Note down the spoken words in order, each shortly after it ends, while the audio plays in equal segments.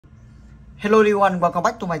Hello everyone, welcome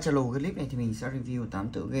back to my channel. Cái clip này thì mình sẽ review 8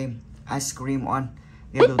 tựa game Ice Cream On.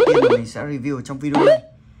 Game đầu tiên mà mình sẽ review trong video này.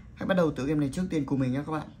 Hãy bắt đầu tựa game này trước tiên cùng mình nhé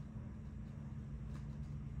các bạn.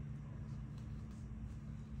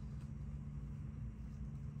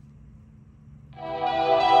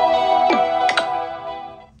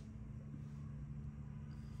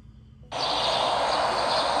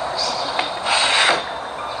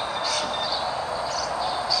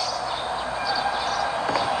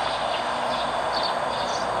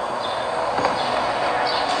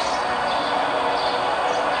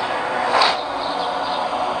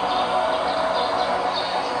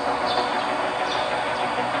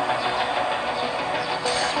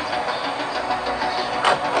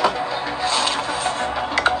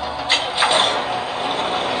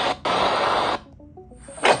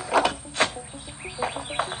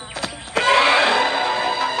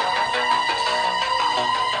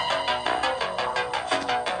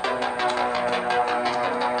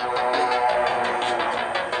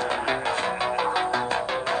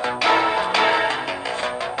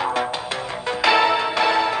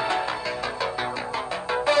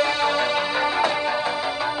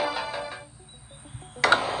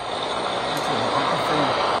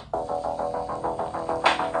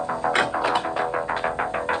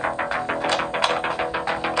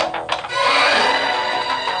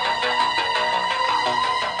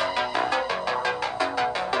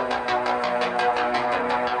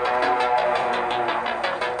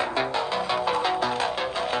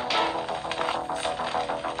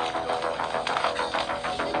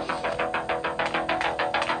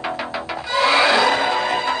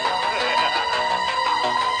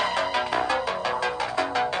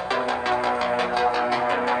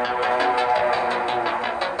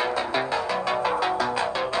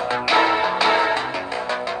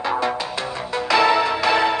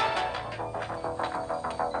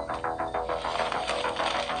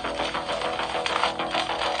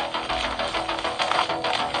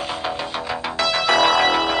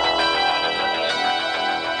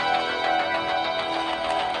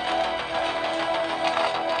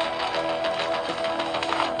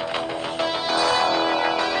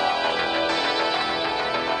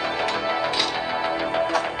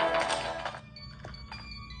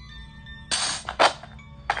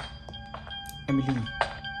 Emily.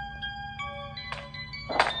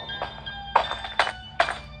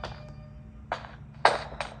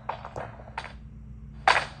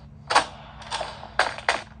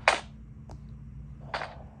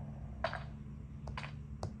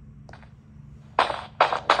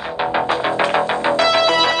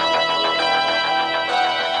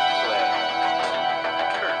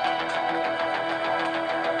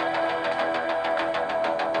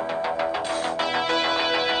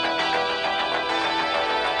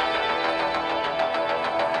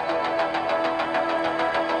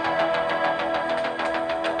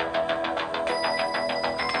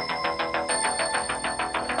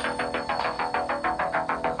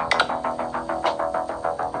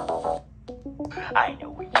 I know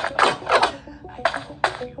what you will. I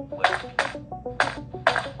know you will.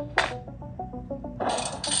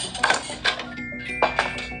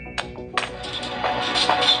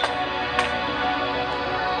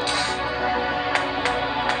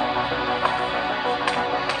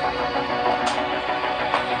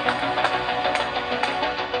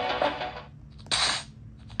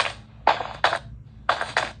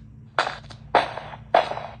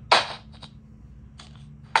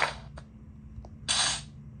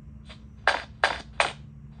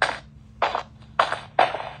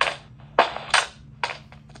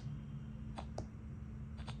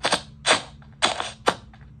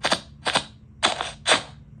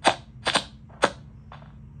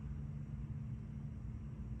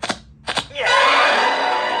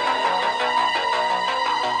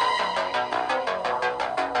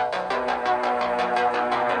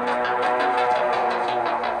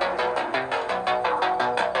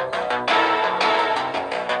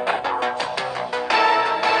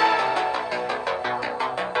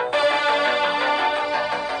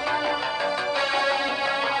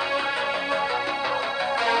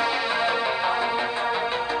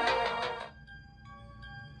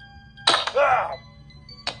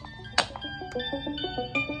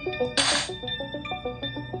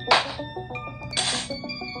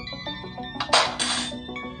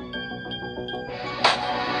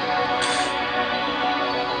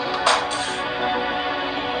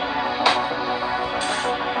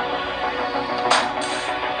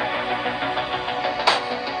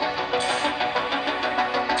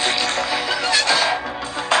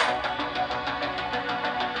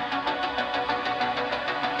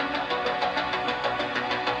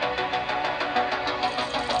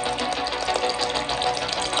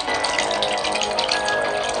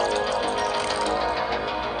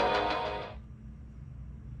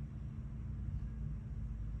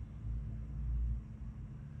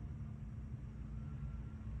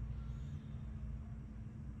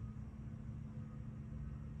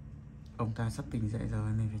 Ông ta sắp tỉnh dậy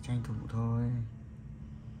rồi, mình phải tranh thủ thôi.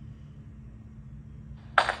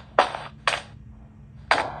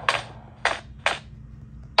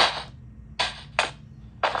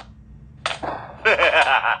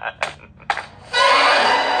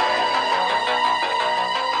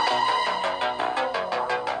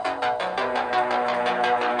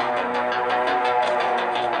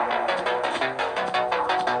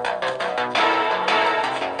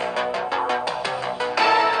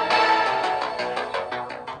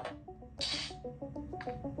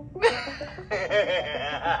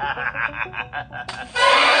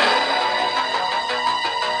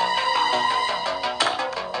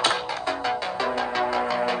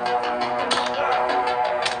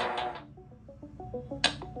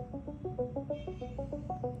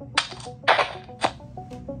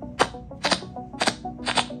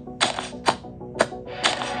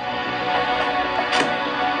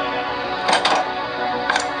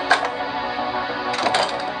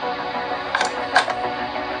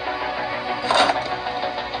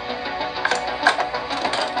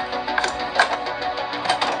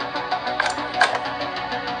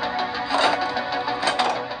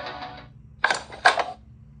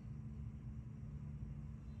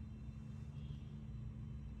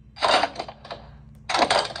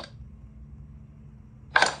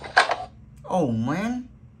 Oh man.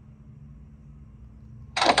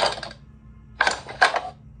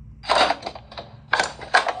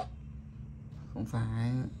 Không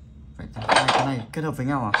phải. Phải tầm hai cái này kết hợp với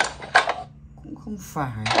nhau à? Cũng không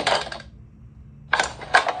phải.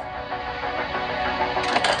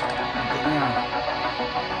 Bình tĩnh nha.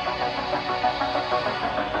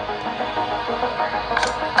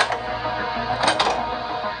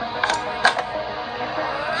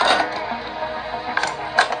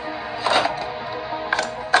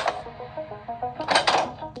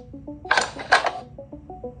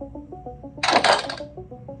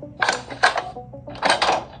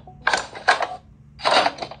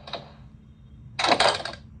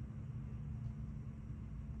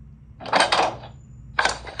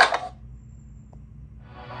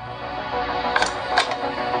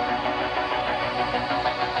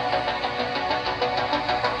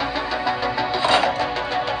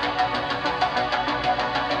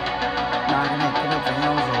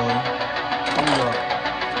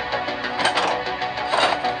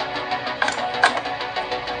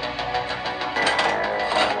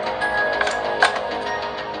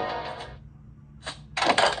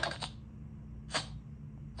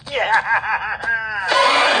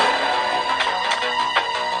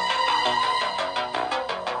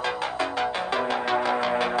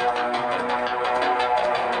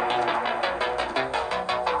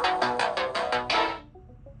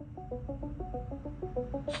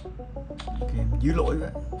 Dưới lỗi vậy.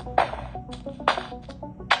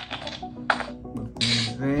 Bực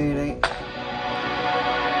mình ghê đấy.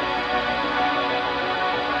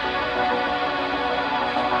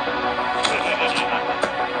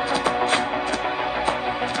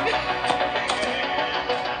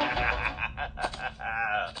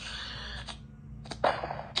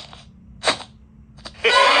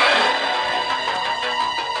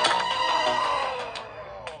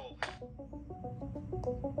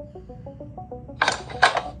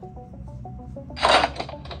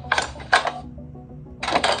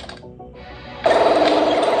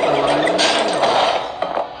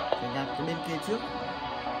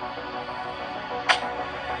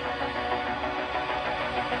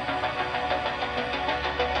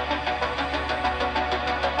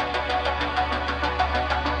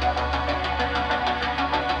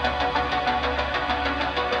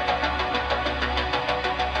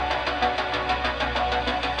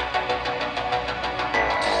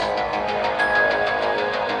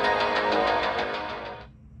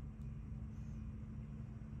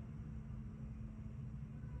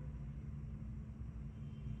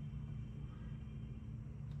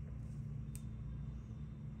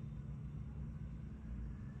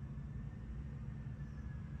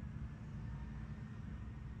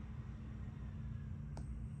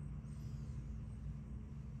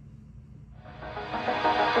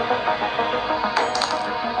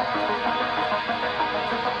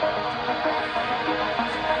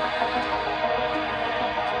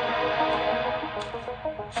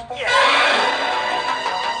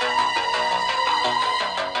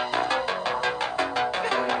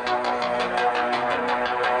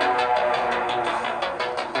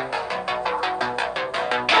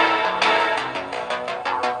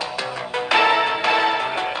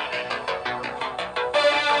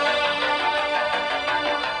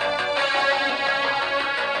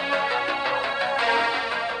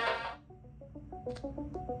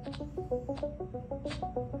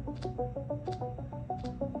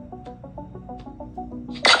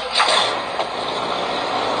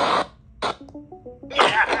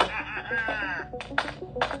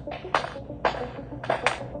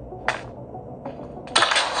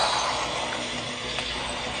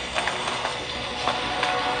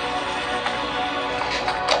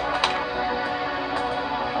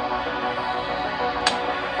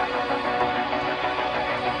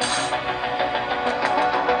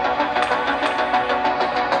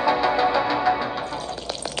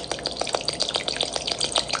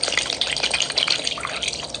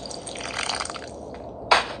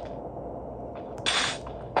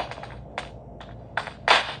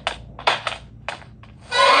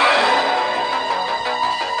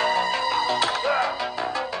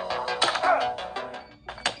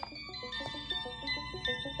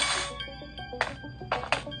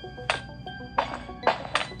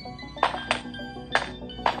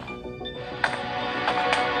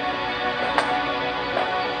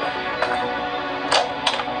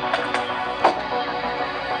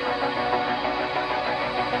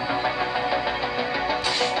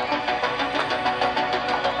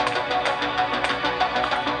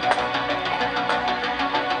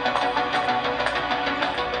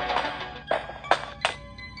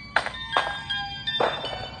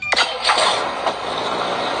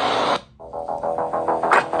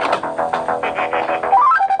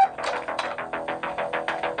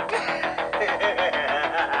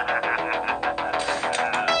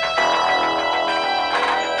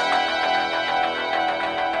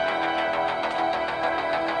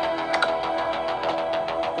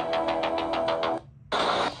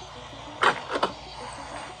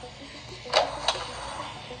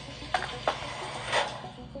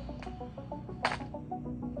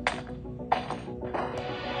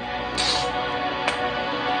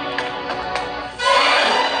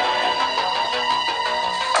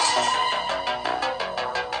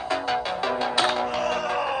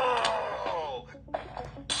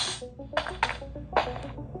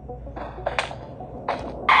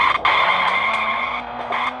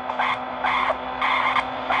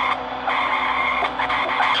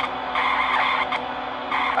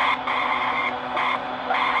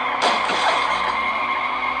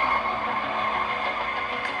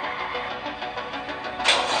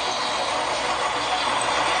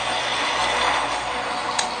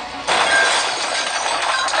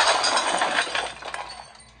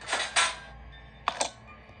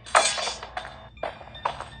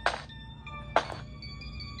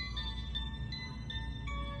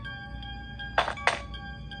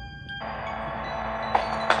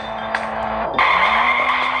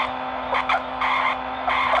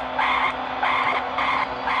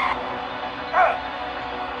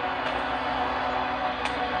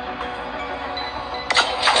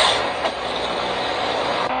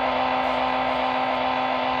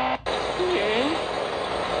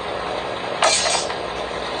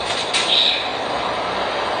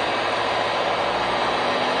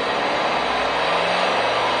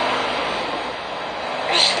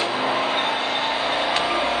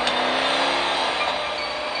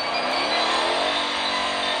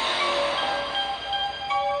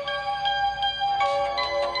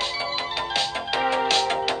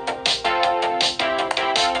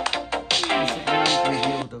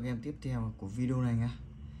 tiếp theo của video này nhá.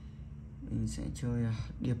 Mình sẽ chơi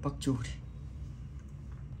điệp Bắc Chu đi.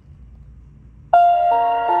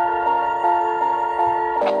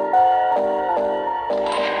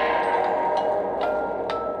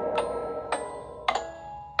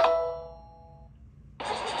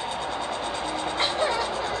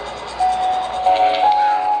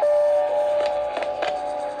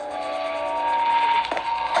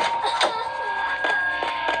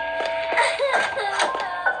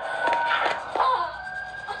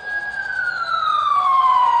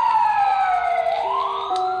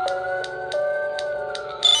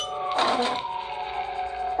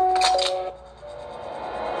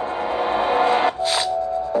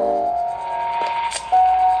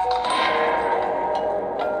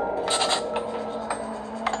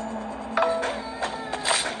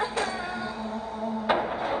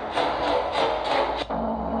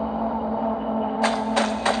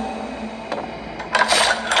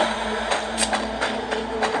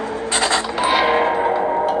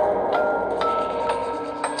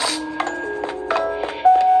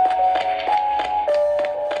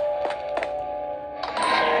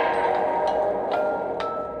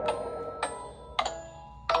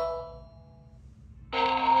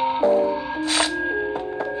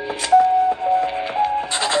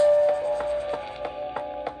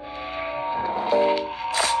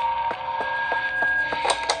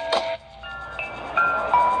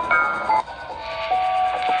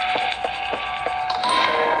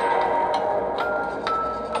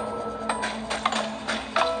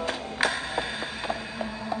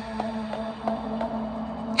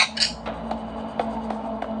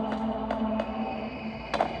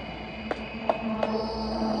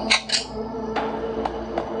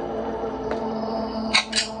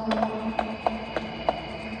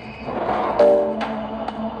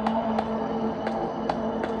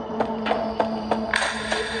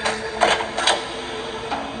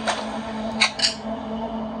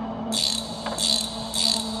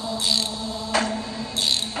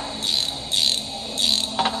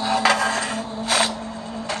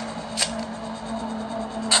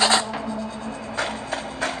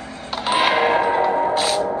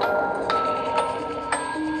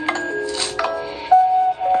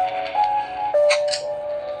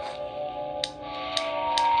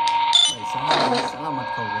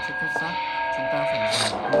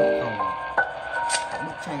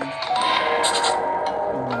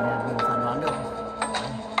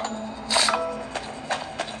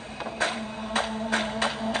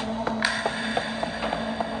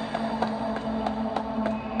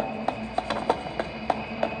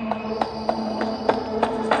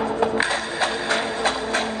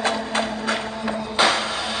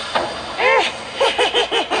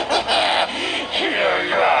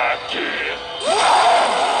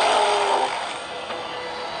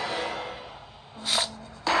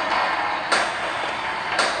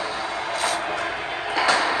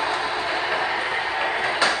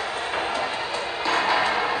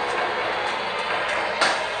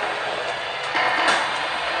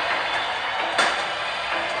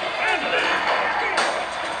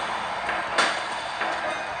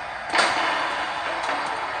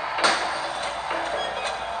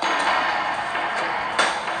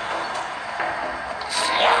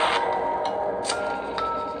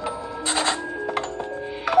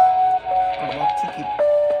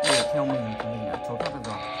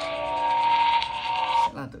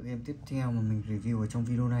 tựa game tiếp theo mà mình review ở trong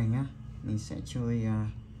video này nhé. Mình sẽ chơi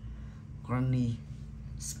Granny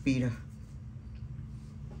Speeder.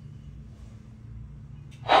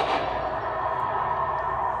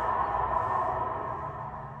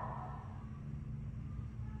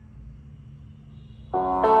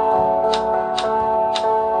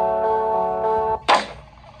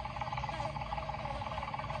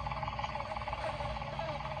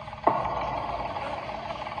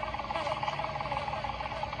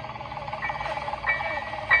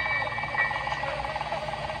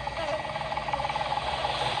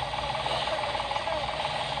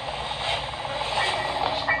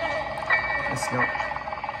 Let's go.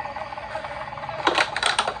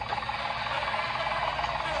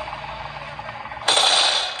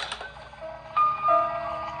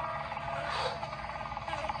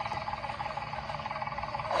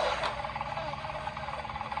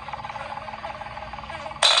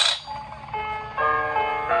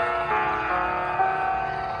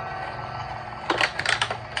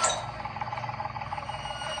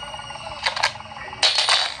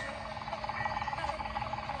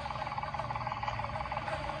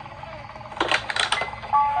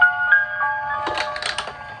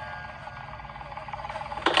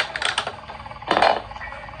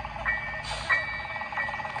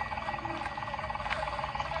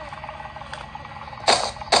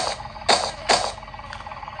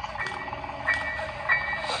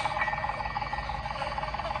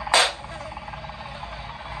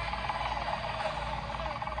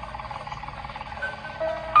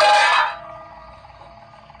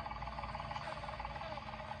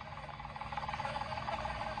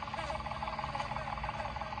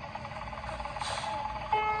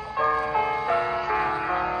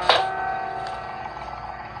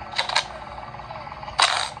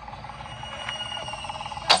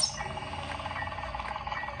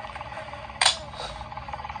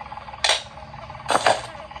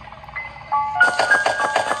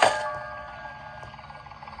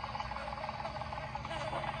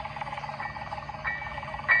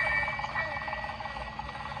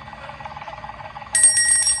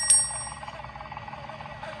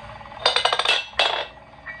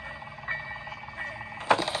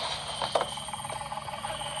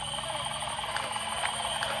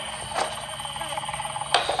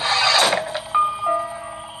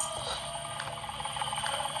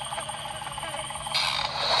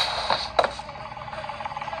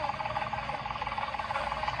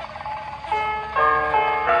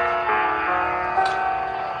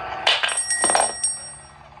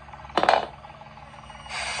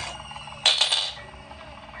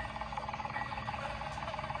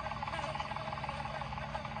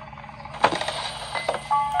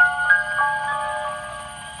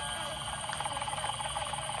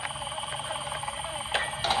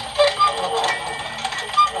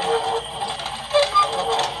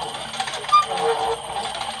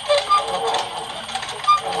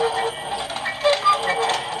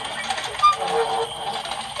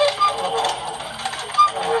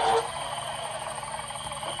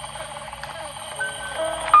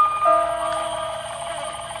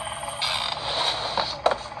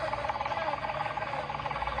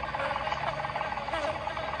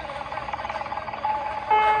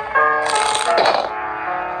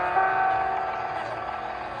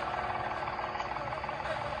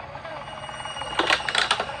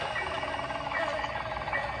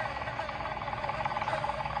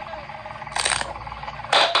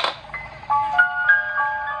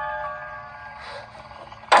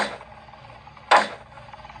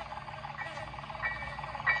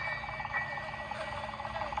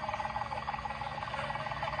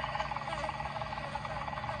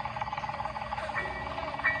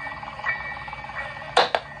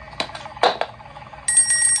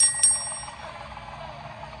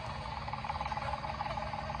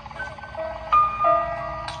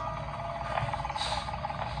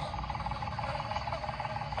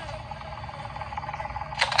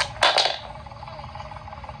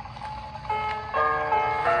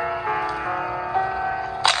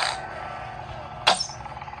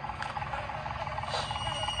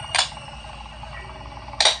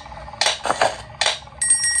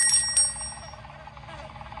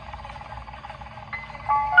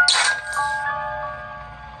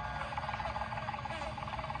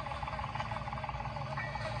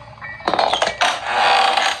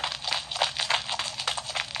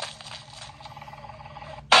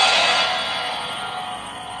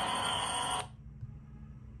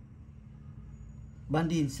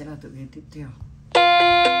 Baldis sẽ là tựa game tiếp theo.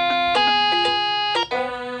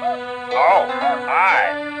 Oh,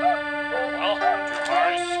 hi. Welcome to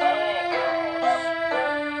my school.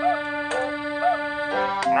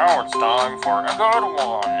 Now it's time for a good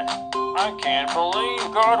one. I can't believe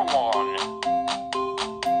good one.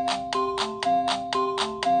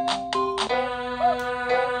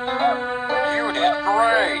 You did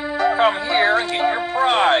great. Come here and get your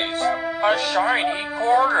prize. A shiny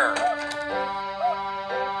quarter.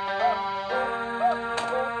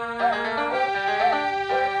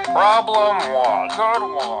 Problem one. Good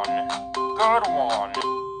one. Good one.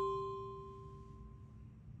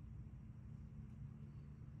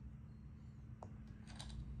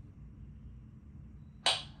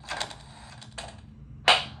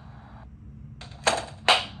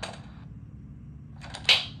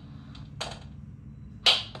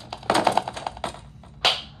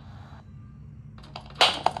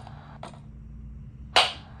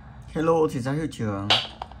 Hello, thầy giáo hiệu trưởng.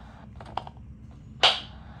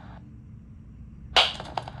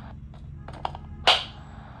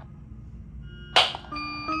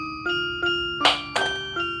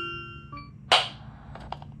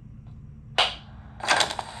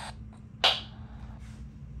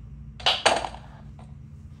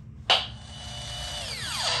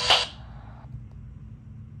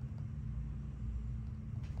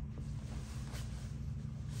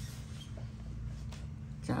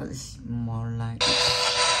 Just more like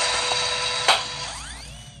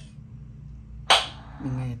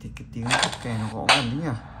mình nghe thì cái tiếng kè nó gõ gần đấy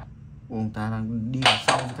nhỉ. Ông ta đang đi vào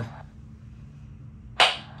sau kìa.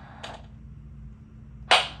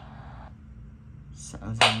 Sợ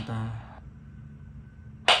gì ông ta.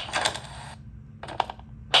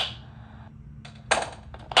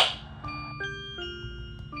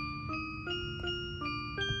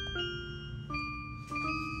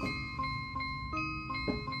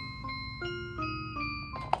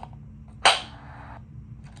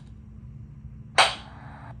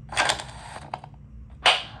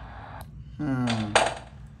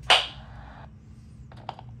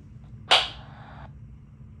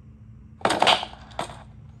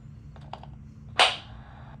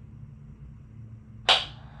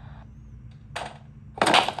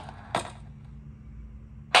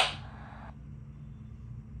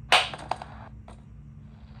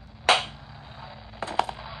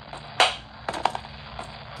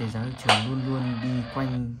 Thầy giáo hiệu trưởng luôn luôn đi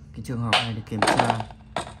quanh cái trường học này để kiểm tra.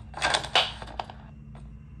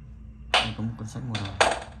 Đây có một cuốn sách màu đỏ.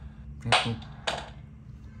 Phép bút.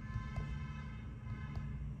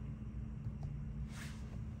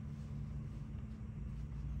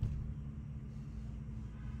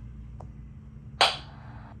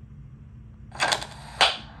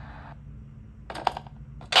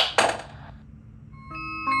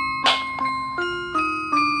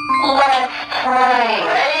 Ready?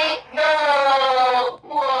 Go!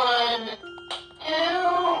 1,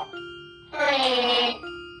 2, 3,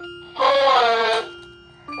 4.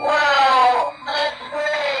 Wow, that's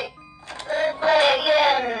great. Let's play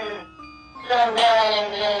again sometime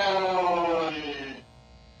soon.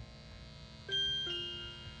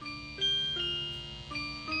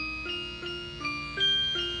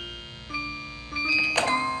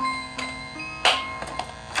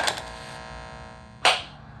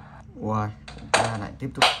 Wow, chúng ta lại tiếp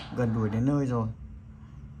tục gần đuổi đến nơi rồi.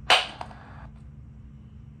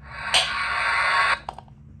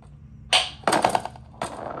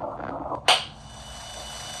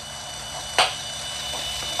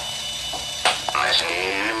 I see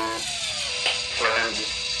him, friend.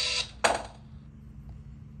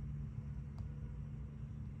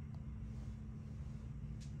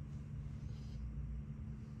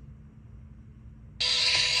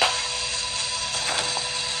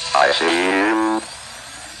 I see him.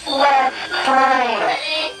 Let's try.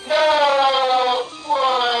 Ready? Go!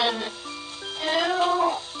 1,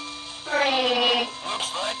 2, 3,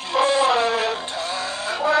 4.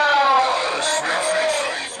 Wow! Let's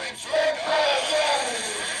play again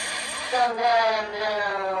sometime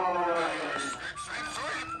soon.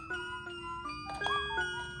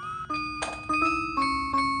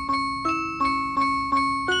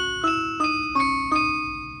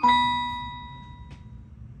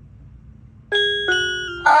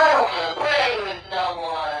 I don't play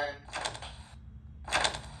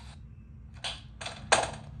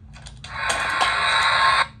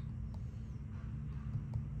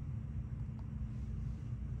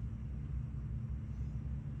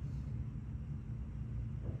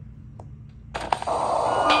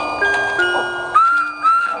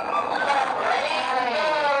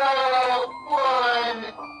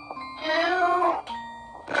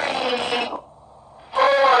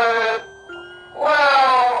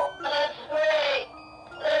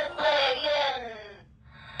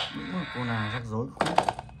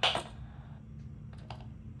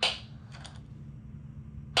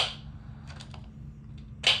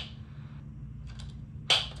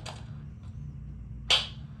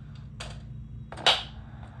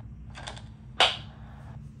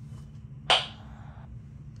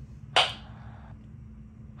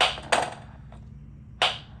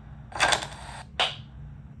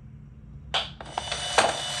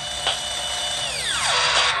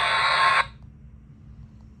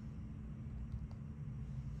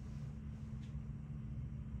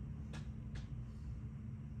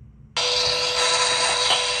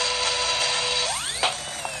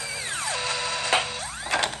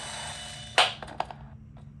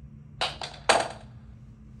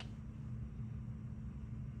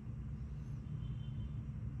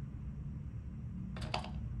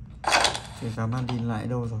Thầy giáo Baldis lại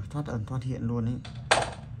đâu rồi? Thoát ẩn thoát hiện luôn ý.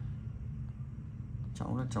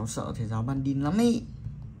 Cháu sợ thầy giáo Baldis lắm ý.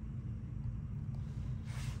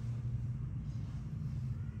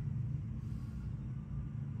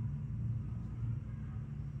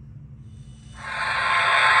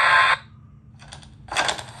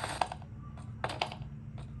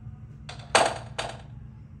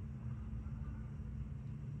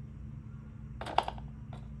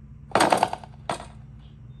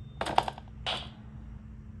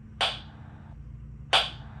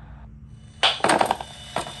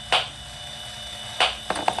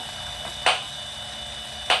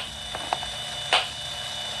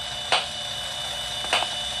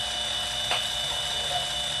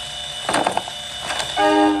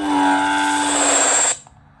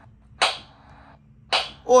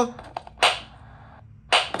 Ôi,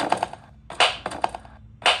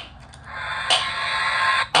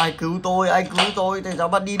 ai cứu tôi, thầy giáo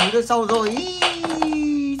Baldis đứng đằng sau rồi.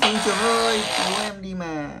 Sư trưởng ơi, cứu em đi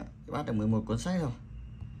mà. Bắt được 11 cuốn sách rồi.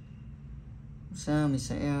 Sao mình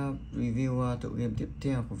sẽ review tựa game tiếp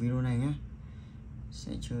theo của video này nhé.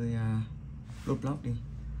 Sẽ chơi Roblox đi.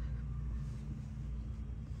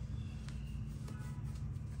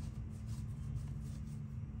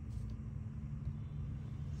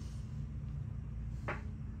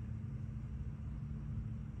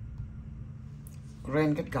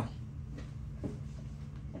 Gran cất cổng.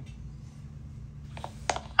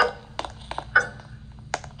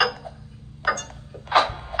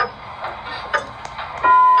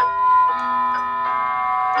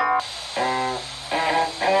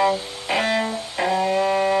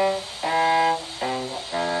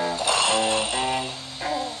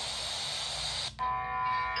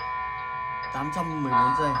 Tám trăm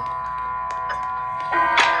 14 giây.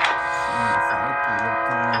 Phá kỷ lục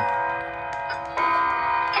con này.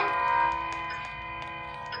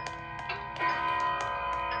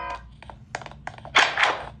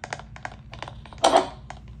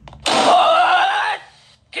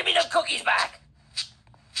 Give me the cookies back.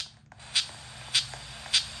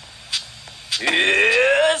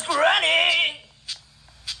 Here's Granny.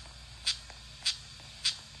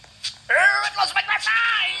 I lost my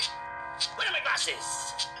glasses. Where are my glasses?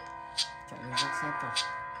 Chạy lên gác xếp rồi.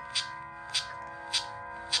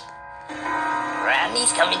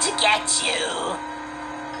 Granny's coming to get you.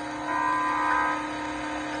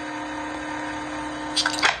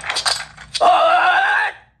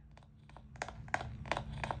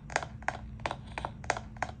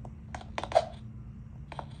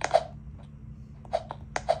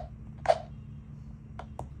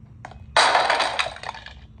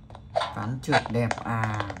 Ván trượt đẹp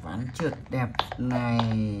à, ván trượt đẹp này.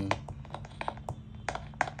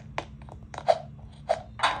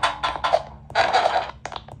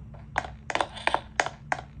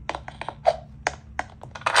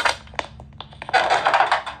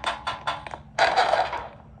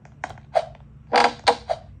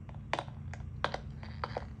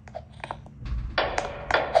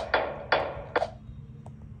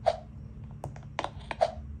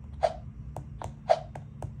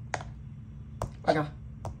 Okay.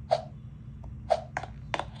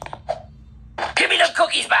 Give me the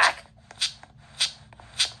cookies back.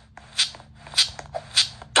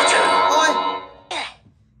 Ôi,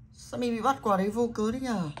 sao mình bị bắt quả đấy vô cớ đấy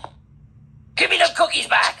nhờ? Give me the cookies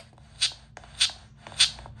back.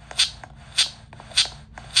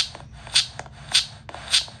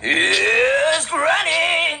 Here's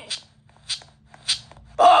Granny.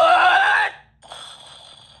 Ôi.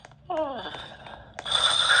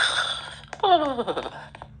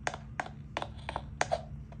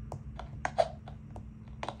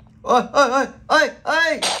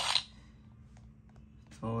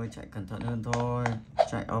 Thôi chạy cẩn thận hơn thôi.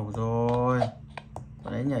 Chạy ẩu rồi.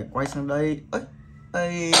 Quả đấy nhảy quay sang đây.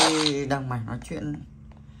 Ơi, đang mải nói chuyện.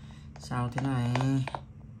 Sao thế này?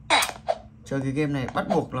 Chơi cái game này bắt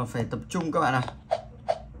buộc là phải tập trung các bạn ạ.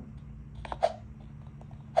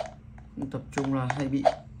 Không tập trung là hay bị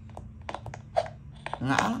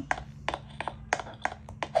ngã lắm.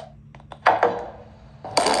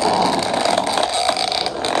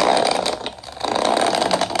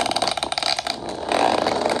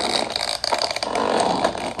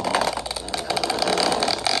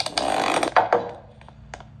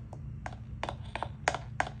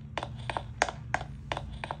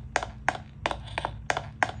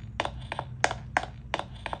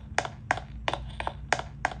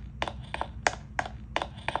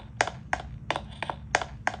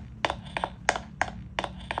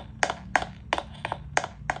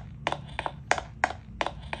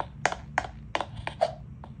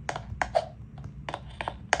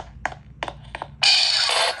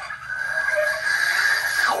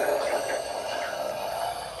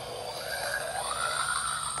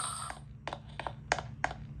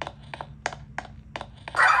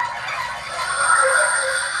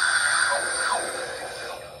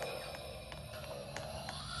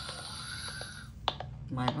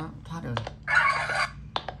 may quá, thoát được.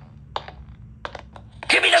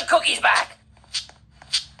 Give me the cookies back.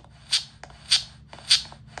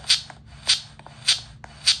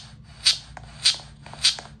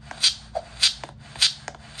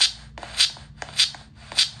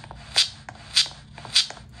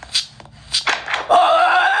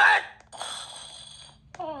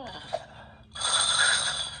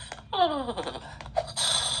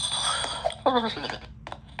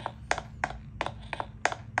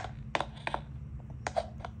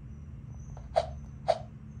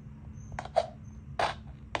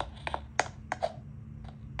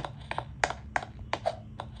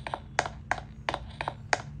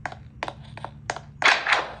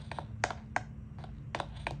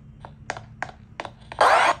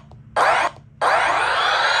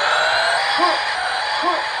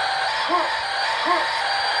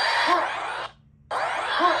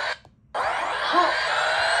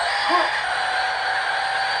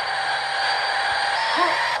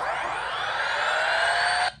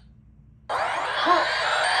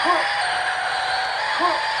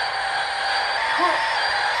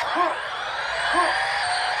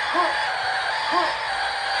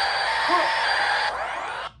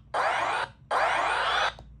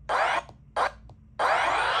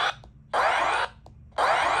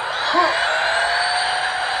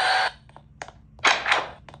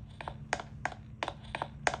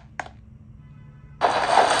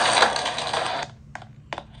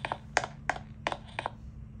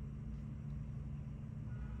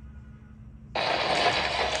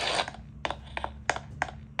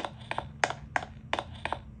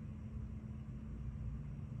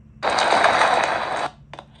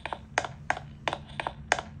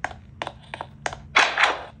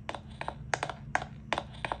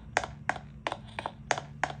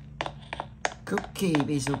 Cookie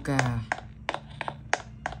bazooka.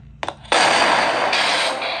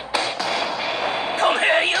 Come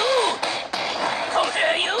here, you! Come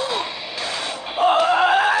here, you!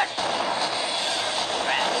 Alright!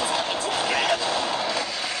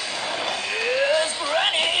 Here's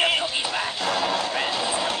Granny! Give me the cookies back!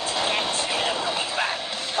 Granny's going to get you. Give me the cookies back!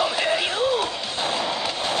 Come here, you!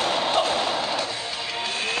 Come.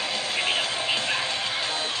 Give me the cookies back!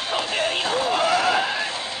 Come here, you! Alright!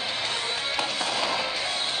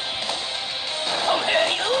 Come here,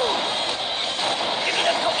 you! Give me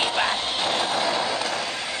the cookies back!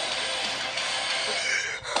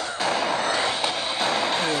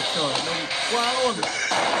 Ôi trời, đông quá luôn.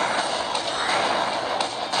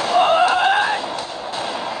 Alright!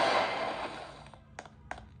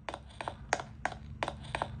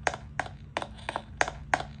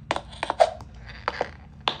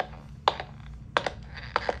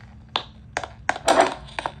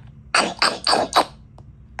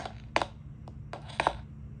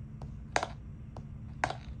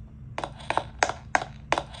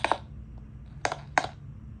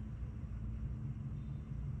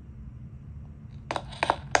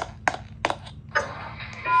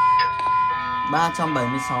 Ba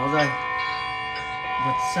 376 giây.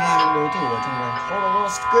 Vượt xa những đối thủ ở trong này.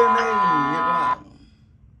 HorrorGhostGaming nha các bạn.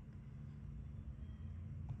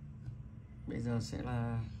 Bây giờ sẽ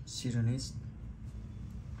là Siren.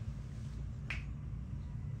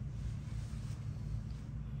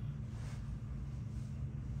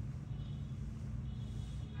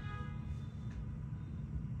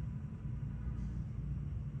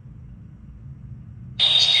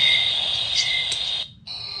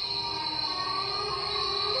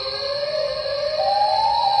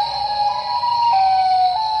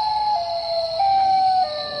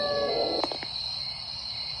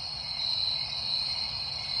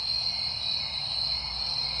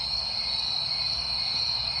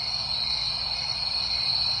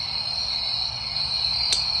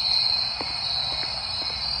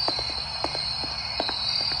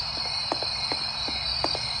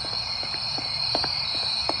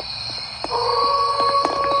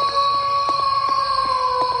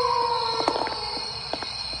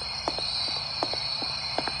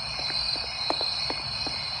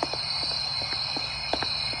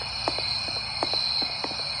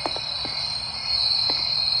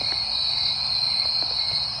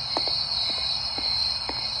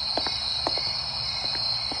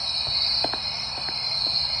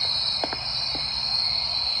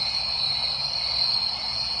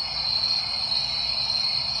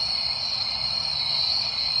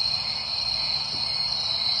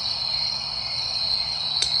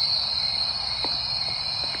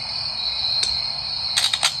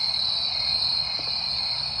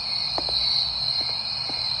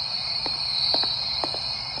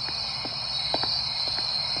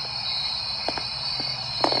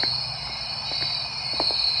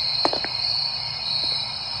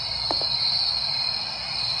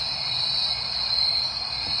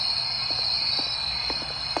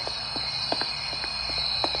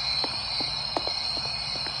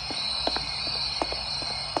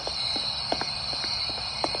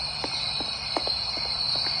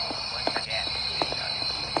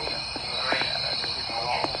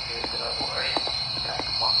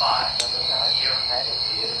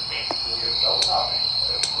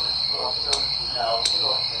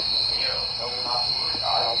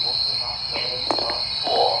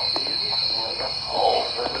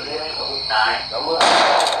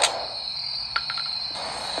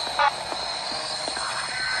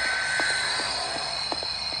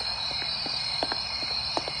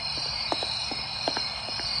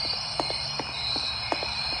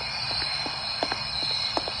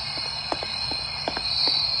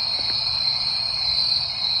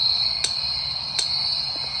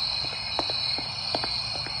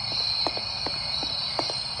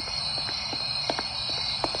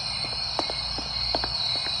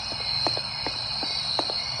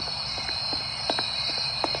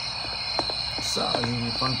 Sợ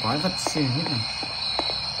gì con quái vật xuyên hết này.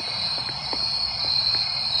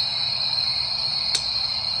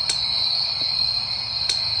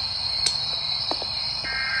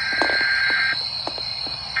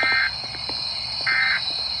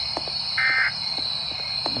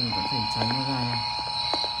 Mình vẫn phải tránh nó ra.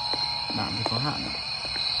 Đạn thì có hạn,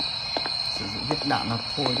 sử dụng hết đạn là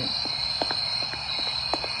thôi đấy.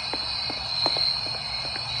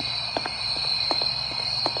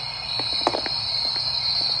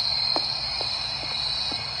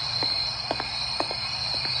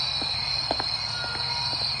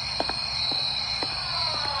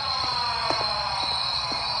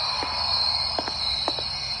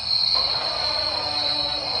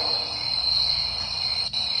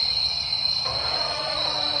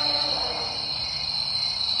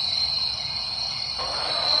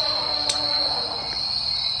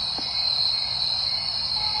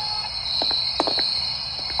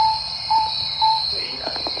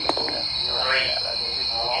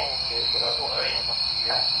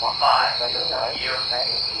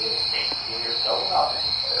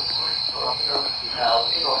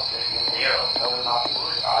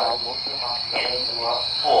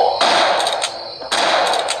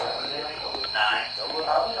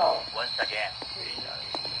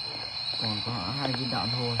 Còn có 2 viên đạn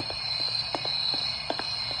thôi.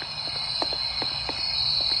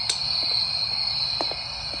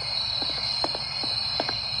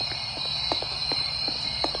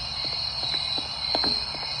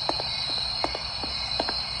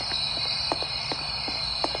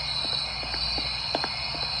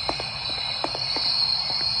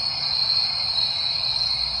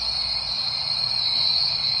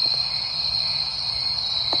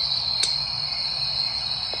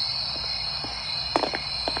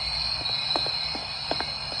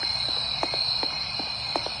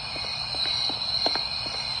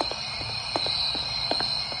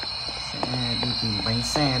 Đi tìm bánh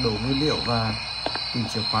xe, đổ nguyên liệu và tìm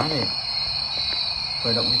chìa khóa để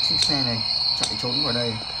khởi động cái chiếc xe này chạy trốn vào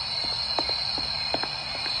đây.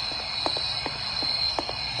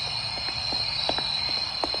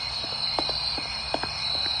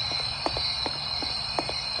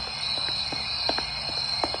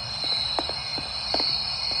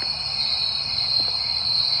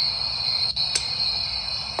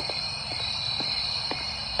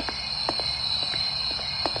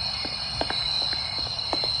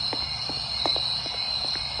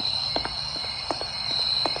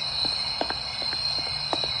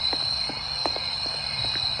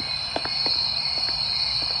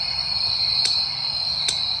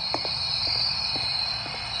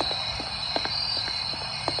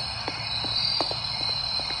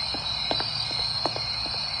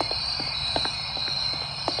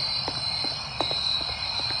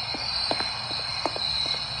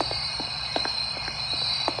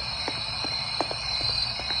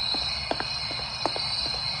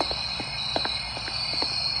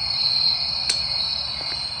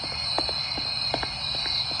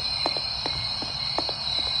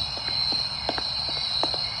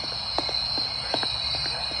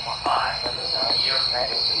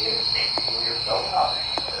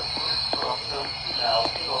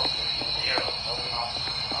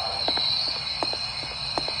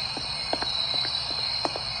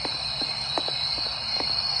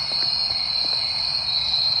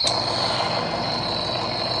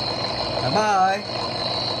 Ba ơi,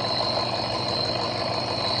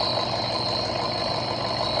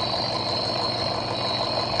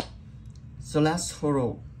 The Last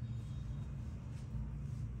Horror.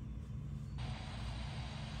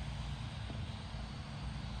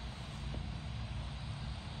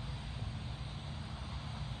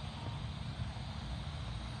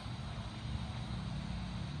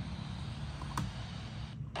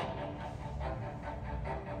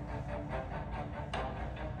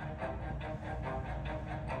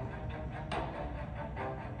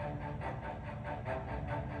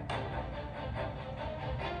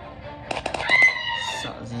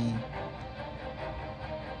 Sợ gì?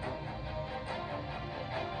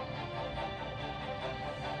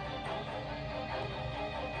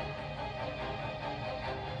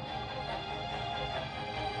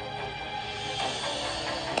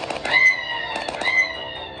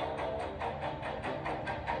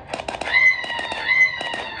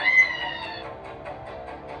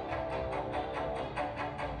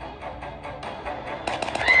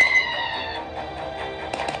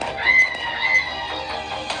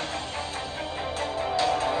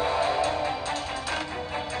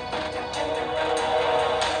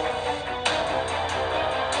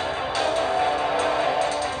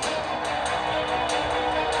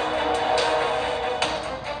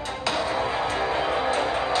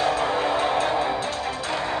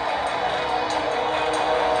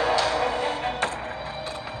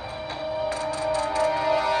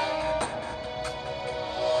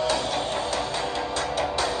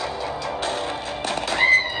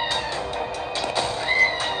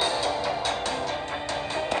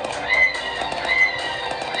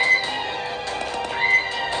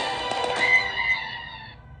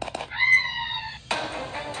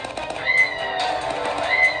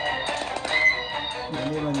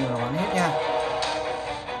 Nên là nhiều là bắn hết nha.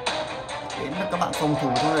 Đến là các bạn phòng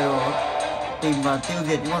thủ thôi đều tìm và tiêu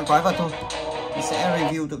diệt những con quái vật thôi. Mình sẽ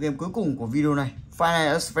review tựa game cuối cùng của video này,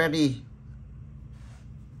 Final Freddy.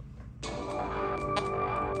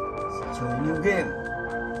 Chơi new game.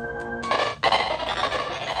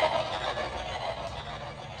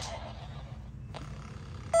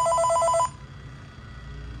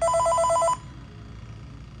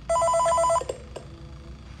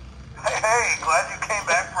 Hey, glad you came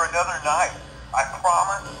back for another night. I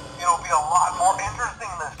promise it'll be a lot more interesting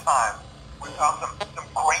this time. We found some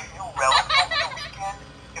great new relics over the weekend,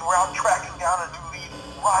 and we're out tracking down a new lead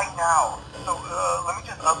right now. So let me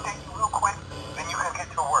just update you real quick, then you can get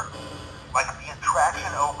to work. Like the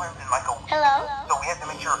attraction opens in like a week. Hello? So we have to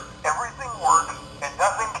make sure everything works and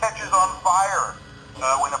nothing catches on fire.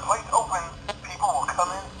 When the place opens, people will come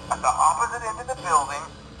in at the opposite end of the building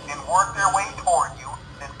and work their way toward you,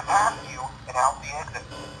 then past you and out the exit.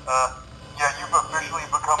 Yeah, you've officially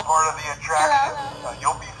become part of the attraction.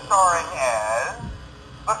 You'll be starring as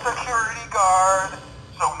a security guard.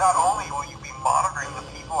 So not only will you be monitoring the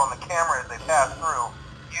people on the camera as they pass through,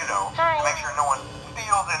 you know, to make sure no one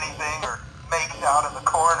steals anything or makes out in the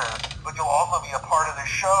corner, but you'll also be a part of the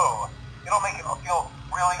show. It'll make it feel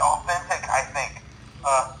really authentic, I think.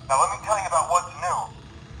 Now let me tell you about what's new.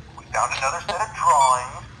 We found another set of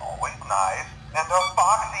drawings, always nice, and a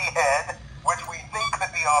foxy head, which we think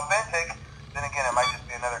could be authentic. Then again, it might just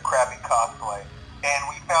be another crappy cosplay. And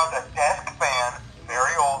we found a desk fan,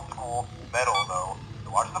 very old school, metal though.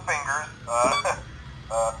 So watch the fingers.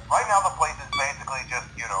 Right now the place is basically just,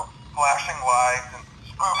 you know, flashing lights and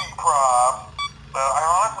spooky props. I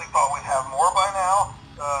honestly thought we'd have more by now.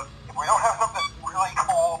 If we don't have something really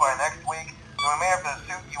cool by next week, then we may have to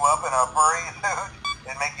suit you up in a furry suit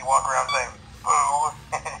and make you walk around saying, boo.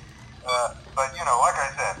 But, you know, like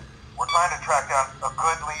I said, we're trying to track down a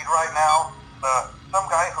good lead right now. Some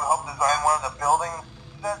guy who helped design one of the buildings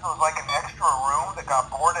says it was like an extra room that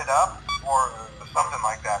got boarded up or something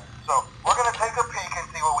like that. So we're going to take a peek and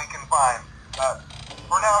see what we can find.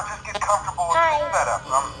 For now, just get comfortable with the setup.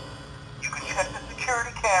 You can check the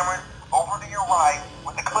security cameras over to your right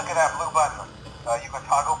with the click of that blue button. You can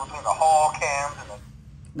toggle between the hall cams and the...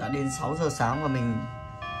 Đã đến 6 giờ sáng và mình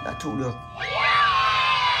đã trụ được.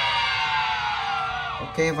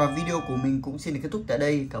 Ok, và video của mình cũng xin được kết thúc tại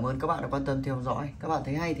đây. Cảm ơn các bạn đã quan tâm theo dõi. Các bạn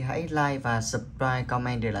thấy hay thì hãy like và subscribe,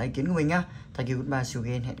 comment để lại ý kiến của mình nhé. Thank you, goodbye, see you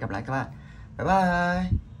again. Hẹn gặp lại các bạn. Bye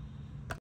bye.